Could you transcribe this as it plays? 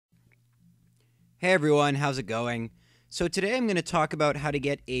Hey everyone, how's it going? So today I'm going to talk about how to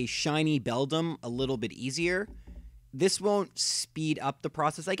get a Shiny Beldum a little bit easier. This won't speed up the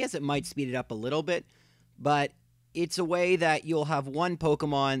process. I guess it might speed it up a little bit, but it's a way that you'll have one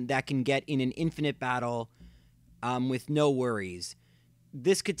Pokemon that can get in an infinite battle with no worries.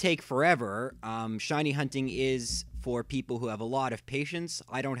 This could take forever. Shiny hunting is for people who have a lot of patience.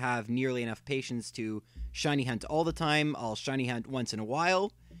 I don't have nearly enough patience to Shiny hunt all the time. I'll Shiny hunt once in a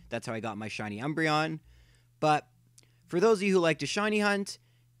while. That's how I got my Shiny Umbreon. But for those of you who like to Shiny hunt,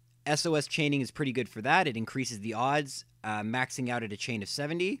 SOS chaining is pretty good for that. It increases the odds, maxing out at a chain of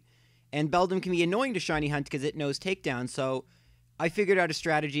 70. And Beldum can be annoying to Shiny hunt because it knows takedown, so I figured out a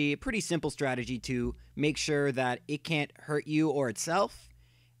strategy, a pretty simple strategy, to make sure that it can't hurt you or itself,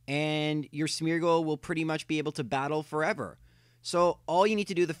 and your Smeargle will pretty much be able to battle forever. So all you need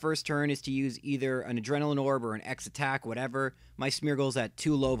to do the first turn is to use either an Adrenaline Orb or an X Attack, whatever. My Smeargle's at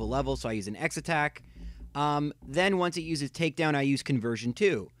too low of a level, so I use an X Attack. Then once it uses Takedown, I use Conversion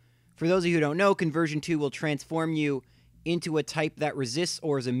 2. For those of you who don't know, Conversion 2 will transform you into a type that resists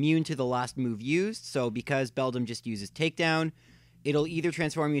or is immune to the last move used. So because Beldum just uses Takedown, it'll either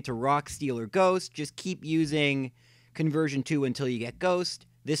transform you into Rock, Steel, or Ghost. Just keep using Conversion 2 until you get Ghost.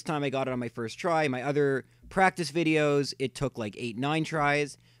 This time I got it on my first try. My other practice videos, it took like 8-9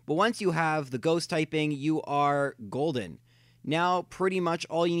 tries. But once you have the Ghost typing, you are golden. Now, pretty much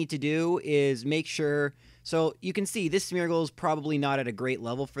all you need to do is make sure... So you can see this Smeargle is probably not at a great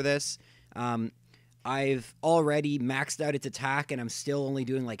level for this. I've already maxed out its attack, and I'm still only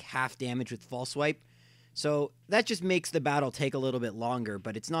doing like half damage with False Swipe. So that just makes the battle take a little bit longer,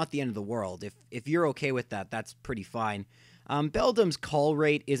 but it's not the end of the world. If you're okay with that, that's pretty fine. Beldum's call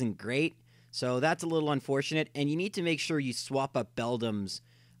rate isn't great, so that's a little unfortunate, and you need to make sure you swap up Beldum's.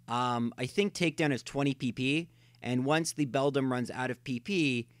 I think Takedown is 20 PP, and once the Beldum runs out of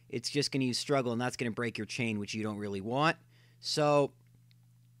PP, it's just going to use Struggle, and that's going to break your chain, which you don't really want. So,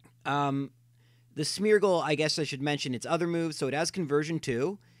 the Smeargle, I guess I should mention its other moves. So it has Conversion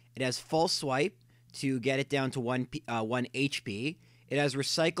 2, it has False Swipe to get it down to 1 HP, it has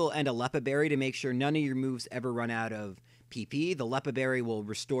Recycle and a Lepa Berry to make sure none of your moves ever run out of PP. The Lepa Berry will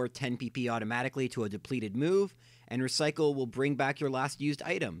restore 10 PP automatically to a depleted move, and Recycle will bring back your last used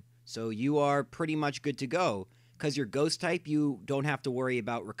item. So you are pretty much good to go. Because you're Ghost type, you don't have to worry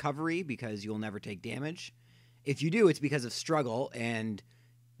about recovery because you'll never take damage. If you do, it's because of Struggle, and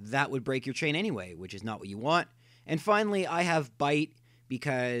that would break your chain anyway, which is not what you want. And finally, I have Bite,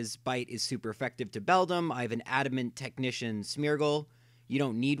 because Bite is super effective to Beldum. I have an Adamant Technician Smeargle. You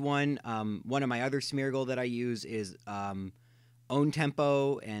don't need one. One of my other Smeargle that I use is Own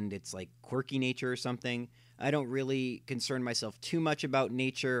Tempo, and it's like Quirky Nature or something. I don't really concern myself too much about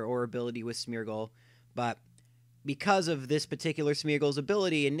nature or ability with Smeargle, but because of this particular Smeargle's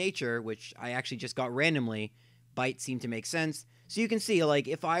ability in nature, which I actually just got randomly, Bite seemed to make sense. So you can see, like,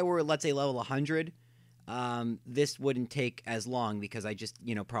 if I were, let's say, level 100, this wouldn't take as long because I just,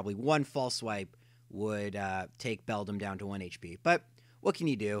 probably one False Swipe would take Beldum down to 1 HP. But what can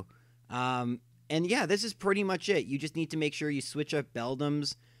you do? And yeah, this is pretty much it. You just need to make sure you switch up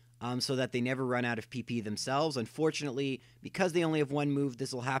Beldums so that they never run out of PP themselves. Unfortunately, because they only have one move,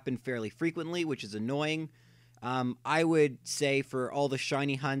 this will happen fairly frequently, which is annoying. I would say for all the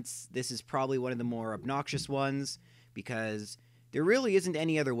Shiny hunts, this is probably one of the more obnoxious ones because there really isn't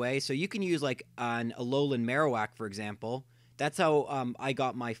any other way. So you can use like an Alolan Marowak, for example. That's how I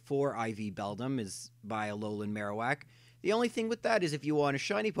got my 4 IV Beldum, is by Alolan Marowak. The only thing with that is if you want a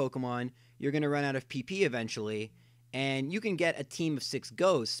Shiny Pokemon, you're going to run out of PP eventually, and you can get a team of 6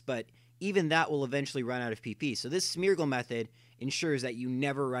 Ghosts, but even that will eventually run out of PP. So this Smeargle method ensures that you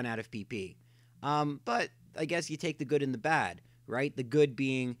never run out of PP. But I guess you take the good and the bad, right? The good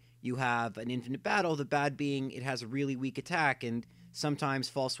being you have an infinite battle, the bad being it has a really weak attack, and sometimes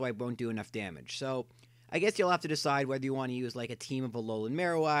False Swipe won't do enough damage. So I guess you'll have to decide whether you want to use like a team of Alolan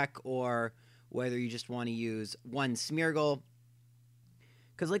Marowak or whether you just want to use one Smeargle.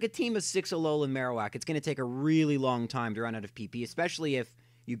 Because like a team of 6 Alolan Marowak, it's going to take a really long time to run out of PP, especially if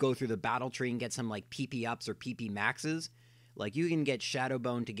you go through the battle tree and get some like PP ups or PP maxes. Like you can get Shadow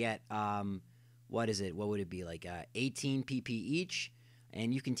Bone to get... what is it? What would it be? Like 18 PP each,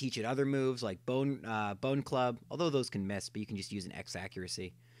 and you can teach it other moves like Bone Club, although those can miss, but you can just use an X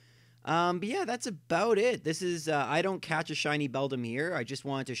accuracy. But yeah, that's about it. This is, I don't catch a Shiny Beldum here. I just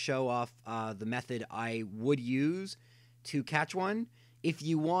wanted to show off the method I would use to catch one. If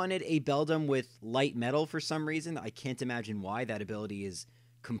you wanted a Beldum with Light Metal for some reason, I can't imagine why. That ability is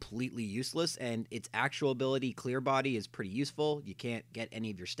completely useless, and its actual ability, Clear Body, is pretty useful. You can't get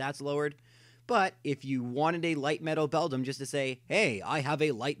any of your stats lowered. But if you wanted a Light Metal Beldum just to say, hey, I have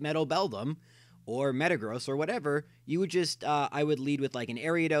a Light Metal Beldum, or Metagross or whatever, you would just, I would lead with like an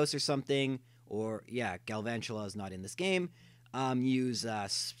Ariados or something, or yeah, Galvantula is not in this game. Use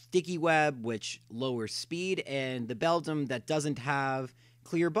Sticky Web, which lowers speed, and the Beldum that doesn't have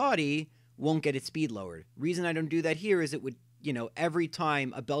Clear Body won't get its speed lowered. Reason I don't do that here is it would, every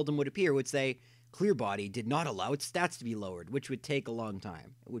time a Beldum would appear, it would say, Clear Body did not allow its stats to be lowered, which would take a long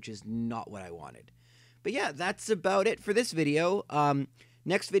time, which is not what I wanted. But yeah, that's about it for this video.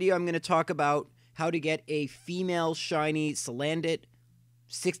 Next video, I'm going to talk about how to get a female shiny Salandit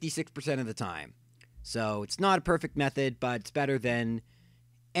 66% of the time. So it's not a perfect method, but it's better than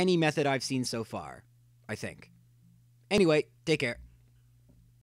any method I've seen so far, I think. Anyway, take care.